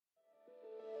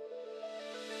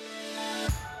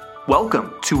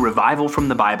Welcome to Revival from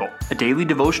the Bible, a daily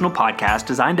devotional podcast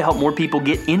designed to help more people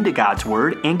get into God's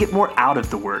Word and get more out of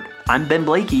the Word. I'm Ben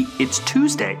Blakey. It's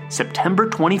Tuesday, September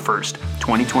 21st,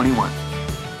 2021.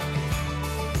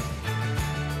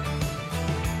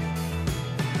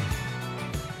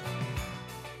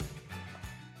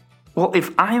 Well,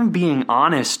 if I'm being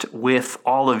honest with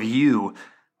all of you,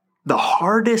 the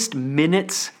hardest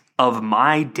minutes of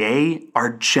my day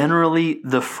are generally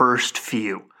the first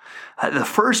few. The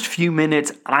first few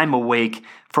minutes I'm awake,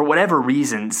 for whatever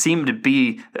reason, seem to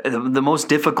be the most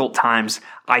difficult times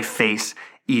I face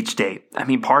each day. I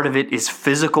mean, part of it is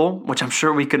physical, which I'm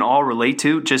sure we can all relate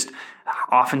to, just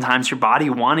oftentimes your body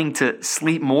wanting to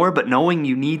sleep more, but knowing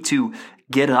you need to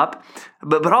get up.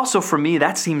 But also for me,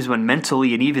 that seems when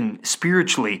mentally and even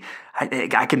spiritually,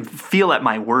 I can feel at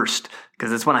my worst.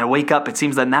 Because it's when I wake up, it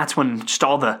seems that that's when just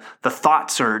all the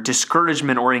thoughts or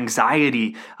discouragement or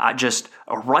anxiety just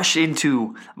rush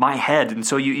into my head. And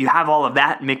so you have all of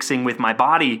that mixing with my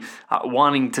body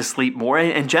wanting to sleep more.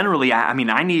 And generally,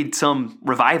 I need some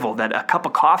revival that a cup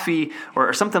of coffee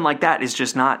or something like that is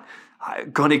just not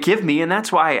going to give me. And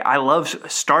that's why I love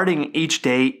starting each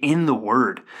day in the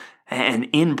Word and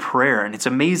in prayer. And it's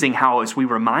amazing how as we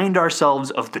remind ourselves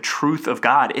of the truth of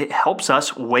God, it helps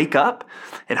us wake up.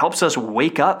 It helps us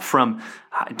wake up from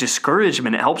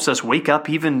discouragement. It helps us wake up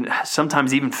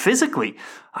sometimes even physically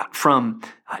from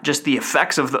just the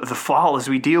effects of the fall as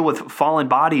we deal with fallen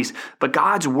bodies. But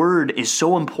God's Word is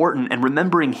so important, and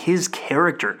remembering His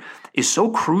character is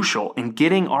so crucial in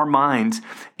getting our minds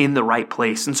in the right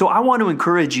place. And so I want to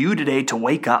encourage you today to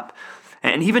wake up.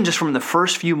 And even just from the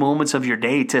first few moments of your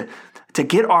day to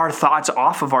get our thoughts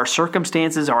off of our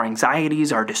circumstances, our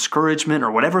anxieties, our discouragement,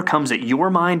 or whatever comes at your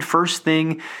mind first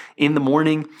thing in the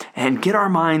morning, and get our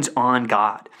minds on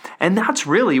God. And that's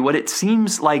really what it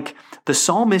seems like the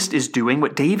psalmist is doing,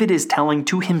 what David is telling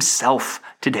to himself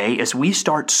today as we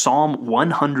start Psalm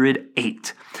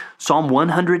 108. Psalm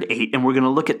 108, and we're going to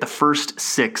look at the first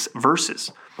 6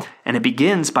 verses. And it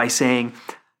begins by saying,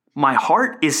 "My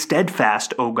heart is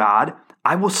steadfast, O God.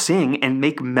 I will sing and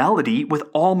make melody with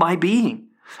all my being.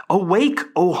 Awake,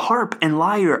 O harp and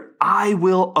lyre, I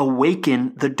will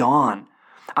awaken the dawn.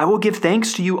 I will give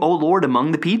thanks to you, O Lord,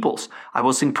 among the peoples. I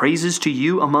will sing praises to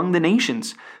you among the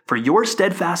nations. For your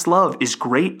steadfast love is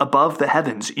great above the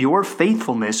heavens. Your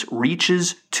faithfulness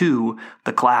reaches to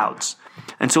the clouds."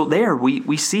 And so there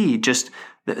we see just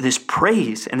this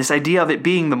praise and this idea of it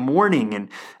being the morning and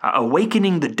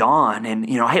awakening the dawn. And,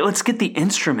 hey, let's get the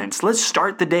instruments. Let's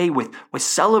start the day with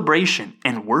celebration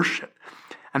and worship.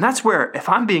 And that's where, if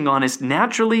I'm being honest,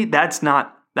 naturally, that's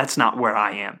not where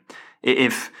I am.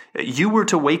 If you were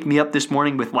to wake me up this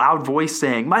morning with loud voice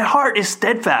saying, "My heart is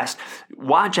steadfast,"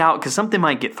 watch out, because something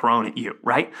might get thrown at you,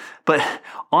 right? But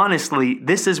honestly,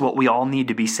 this is what we all need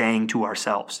to be saying to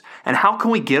ourselves. And how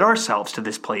can we get ourselves to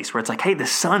this place where it's like, hey, the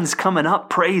sun's coming up,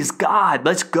 praise God,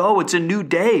 let's go, it's a new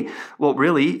day? Well,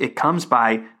 really, it comes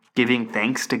by giving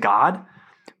thanks to God,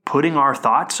 putting our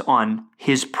thoughts on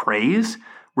His praise,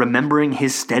 remembering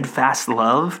His steadfast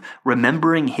love,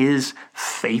 remembering His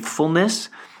faithfulness.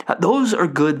 Those are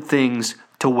good things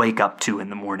to wake up to in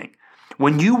the morning.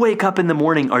 When you wake up in the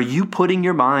morning, are you putting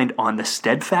your mind on the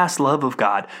steadfast love of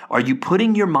God? Are you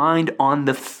putting your mind on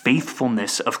the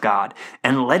faithfulness of God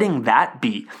and letting that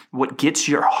be what gets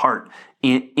your heart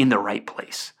in the right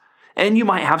place? And you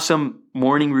might have some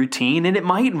morning routine, and it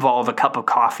might involve a cup of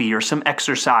coffee or some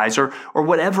exercise or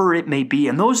whatever it may be.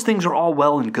 And those things are all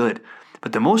well and good.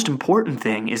 But the most important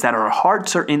thing is that our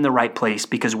hearts are in the right place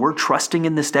because we're trusting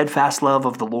in the steadfast love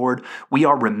of the Lord. We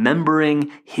are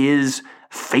remembering His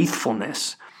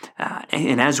faithfulness.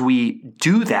 And as we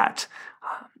do that,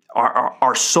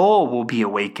 our soul will be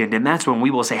awakened. And that's when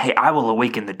we will say, hey, I will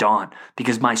awaken the dawn,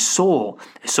 because my soul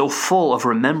is so full of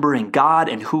remembering God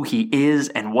and who He is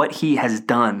and what He has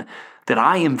done that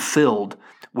I am filled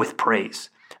with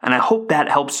praise. And I hope that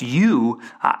helps you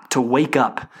to wake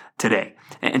up today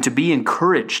and to be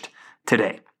encouraged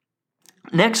today.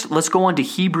 Next, let's go on to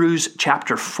Hebrews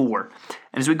chapter 4.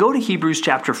 And as we go to Hebrews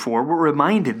chapter 4, we're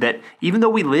reminded that even though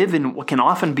we live in what can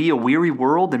often be a weary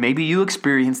world, and maybe you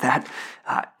experience that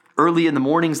early in the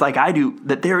mornings like I do,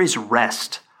 that there is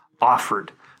rest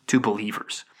offered to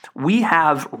believers. We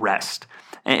have rest.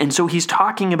 And so he's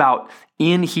talking about,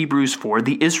 in Hebrews 4,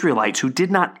 the Israelites who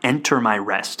did not enter my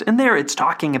rest. And there it's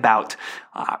talking about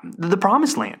the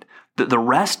promised land. The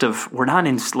rest of, we're not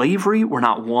in slavery, we're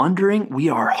not wandering, we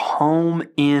are home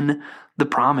in the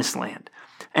promised land.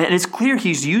 And it's clear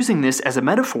he's using this as a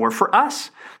metaphor for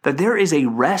us, that there is a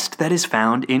rest that is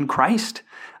found in Christ.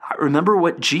 remember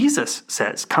what Jesus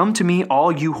says. Come to me,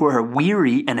 all you who are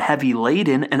weary and heavy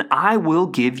laden, and I will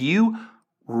give you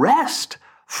rest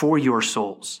for your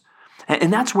souls.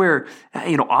 And that's where,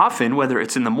 often, whether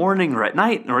it's in the morning or at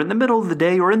night or in the middle of the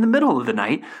day or in the middle of the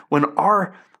night,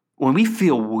 when we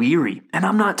feel weary, and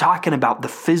I'm not talking about the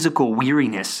physical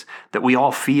weariness that we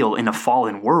all feel in a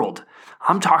fallen world.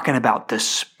 I'm talking about the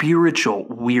spiritual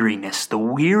weariness, the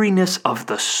weariness of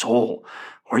the soul,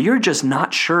 where you're just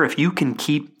not sure if you can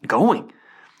keep going.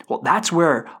 Well, that's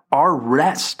where our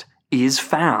rest is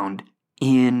found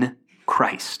in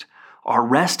Christ. Our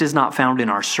rest is not found in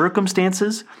our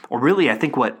circumstances, or really, I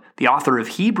think what the author of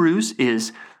Hebrews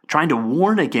is trying to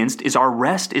warn against is our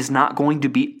rest is not going to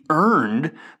be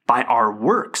earned by our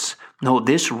works. No,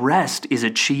 this rest is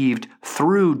achieved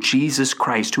through Jesus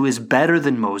Christ, who is better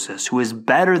than Moses, who is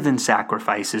better than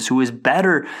sacrifices, who is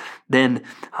better than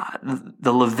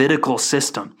the Levitical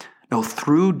system. No,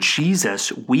 through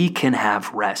Jesus, we can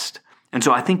have rest. And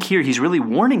so I think here he's really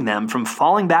warning them from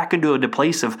falling back into a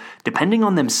place of depending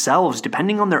on themselves,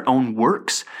 depending on their own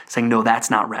works, saying, no, that's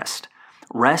not rest.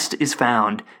 Rest is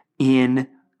found in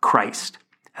Christ.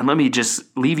 And let me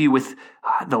just leave you with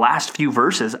the last few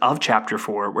verses of chapter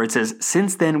 4, where it says,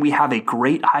 since then we have a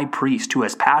great high priest who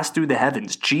has passed through the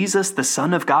heavens, Jesus, the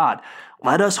Son of God.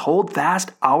 Let us hold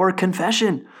fast our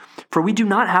confession. For we do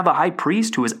not have a high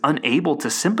priest who is unable to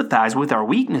sympathize with our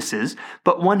weaknesses,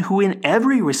 but one who in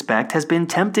every respect has been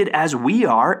tempted as we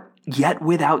are, yet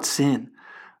without sin.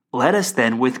 Let us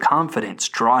then with confidence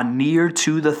draw near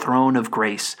to the throne of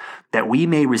grace, that we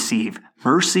may receive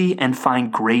mercy and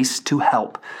find grace to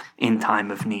help in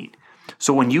time of need.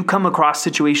 So when you come across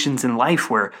situations in life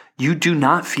where you do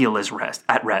not feel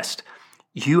at rest,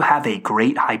 you have a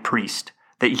great high priest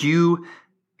that you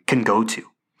can go to.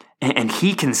 And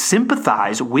he can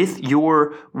sympathize with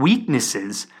your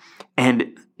weaknesses,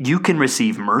 and you can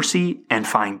receive mercy and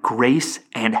find grace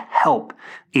and help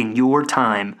in your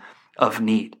time of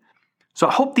need. So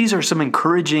I hope these are some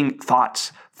encouraging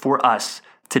thoughts for us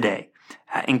today.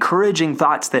 Encouraging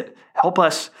thoughts that help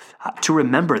us to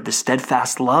remember the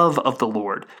steadfast love of the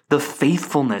Lord, the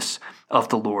faithfulness of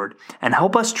the Lord, and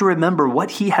help us to remember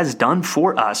what he has done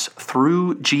for us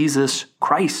through Jesus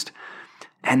Christ,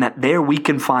 and that there we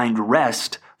can find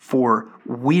rest for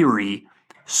weary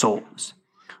souls.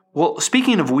 Well,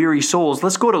 speaking of weary souls,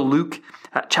 let's go to Luke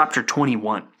chapter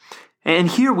 21. And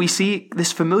here we see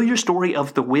this familiar story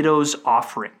of the widow's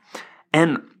offering.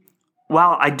 And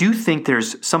while I do think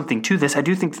there's something to this, I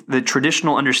do think the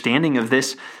traditional understanding of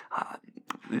this,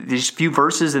 these few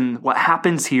verses and what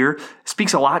happens here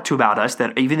speaks a lot about us,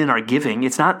 that even in our giving,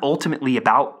 it's not ultimately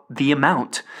about the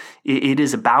amount. It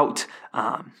is about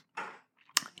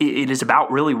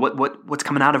really what's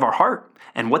coming out of our heart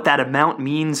and what that amount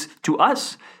means to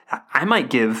us. I might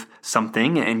give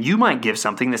something and you might give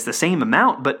something that's the same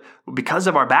amount, but because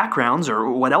of our backgrounds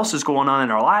or what else is going on in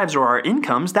our lives or our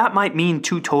incomes, that might mean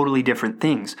two totally different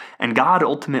things. And God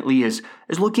ultimately is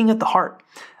looking at the heart.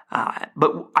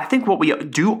 But I think what we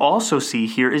do also see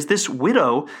here is this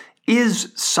widow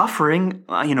is suffering,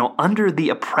 under the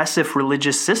oppressive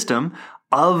religious system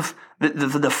of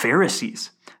the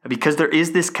Pharisees. Because there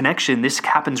is this connection. This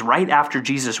happens right after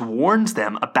Jesus warns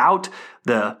them about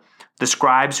the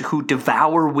scribes who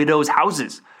devour widows'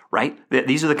 houses, right?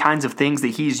 These are the kinds of things that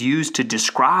he's used to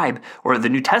describe, or the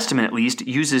New Testament at least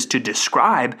uses to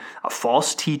describe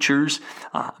false teachers.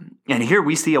 And here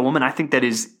we see a woman, I think, that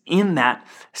is in that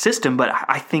system, but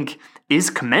I think is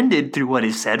commended through what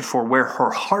is said for where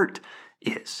her heart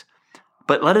is.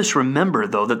 But let us remember,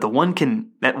 though, that the one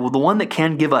that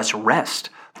can give us rest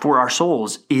for our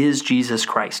souls is Jesus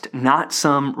Christ, not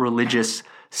some religious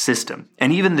system.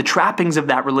 And even the trappings of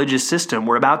that religious system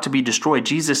were about to be destroyed.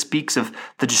 Jesus speaks of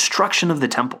the destruction of the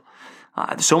temple.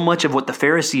 So much of what the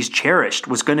Pharisees cherished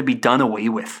was going to be done away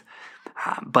with.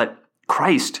 But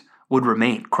Christ would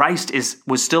remain. Christ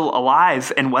was still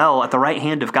alive and well at the right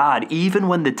hand of God, even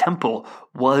when the temple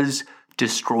was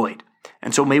destroyed.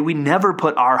 And so may we never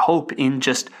put our hope in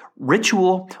just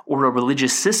ritual or a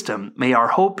religious system. May our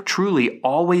hope truly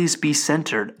always be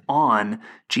centered on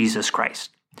Jesus Christ.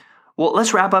 Well,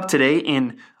 let's wrap up today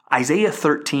in Isaiah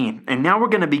 13. And now we're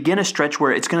going to begin a stretch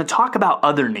where it's going to talk about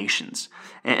other nations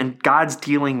and God's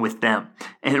dealing with them.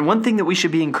 And one thing that we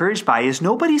should be encouraged by is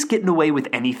nobody's getting away with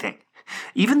anything.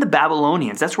 Even the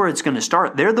Babylonians, that's where it's going to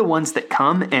start. They're the ones that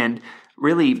come and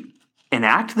really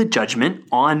enact the judgment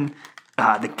on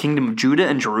the kingdom of Judah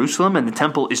and Jerusalem, and the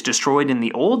temple is destroyed in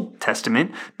the Old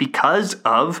Testament because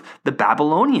of the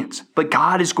Babylonians. But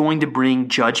God is going to bring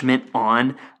judgment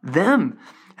on them,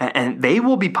 and they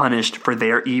will be punished for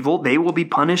their evil. They will be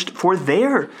punished for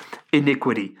their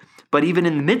iniquity. But even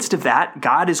in the midst of that,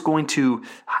 God is going to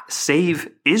save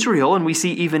Israel, and we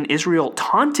see even Israel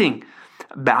taunting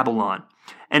Babylon.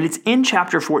 And it's in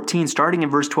chapter 14, starting in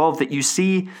verse 12, that you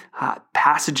see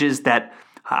passages that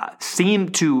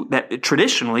that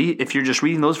traditionally, if you're just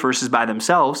reading those verses by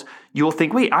themselves, you'll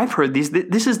think, wait, I've heard these.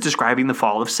 This is describing the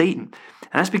fall of Satan.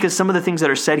 And that's because some of the things that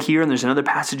are said here, and there's another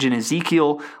passage in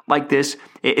Ezekiel like this,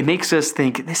 it makes us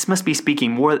think this must be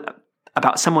speaking more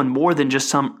about someone more than just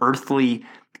some earthly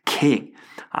king.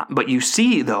 But you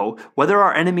see, though, whether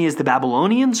our enemy is the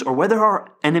Babylonians or whether our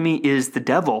enemy is the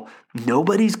devil,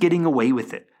 nobody's getting away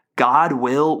with it. God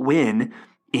will win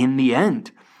in the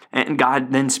end. And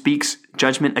God then speaks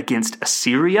judgment against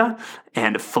Assyria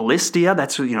and Philistia.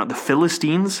 That's, the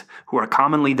Philistines, who are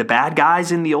commonly the bad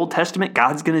guys in the Old Testament.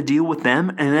 God's going to deal with them.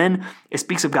 And then it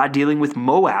speaks of God dealing with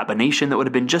Moab, a nation that would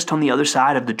have been just on the other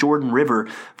side of the Jordan River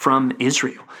from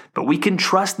Israel. But we can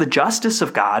trust the justice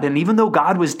of God. And even though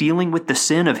God was dealing with the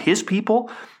sin of his people,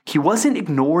 he wasn't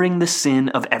ignoring the sin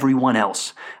of everyone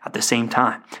else at the same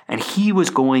time. And he was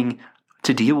going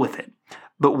to deal with it.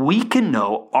 But we can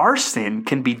know our sin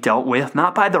can be dealt with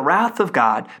not by the wrath of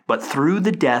God, but through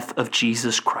the death of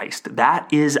Jesus Christ.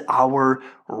 That is our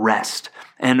rest.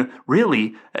 And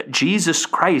really, Jesus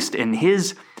Christ and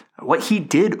what he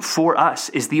did for us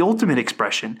is the ultimate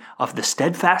expression of the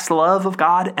steadfast love of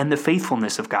God and the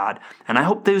faithfulness of God. And I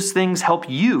hope those things help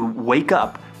you wake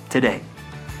up today.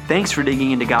 Thanks for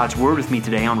digging into God's Word with me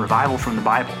today on Revival from the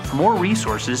Bible. For more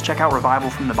resources, check out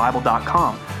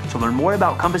revivalfromthebible.com. To learn more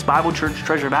about Compass Bible Church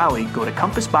Treasure Valley, go to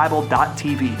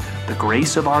compassbible.tv. The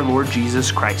grace of our Lord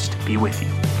Jesus Christ be with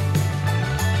you.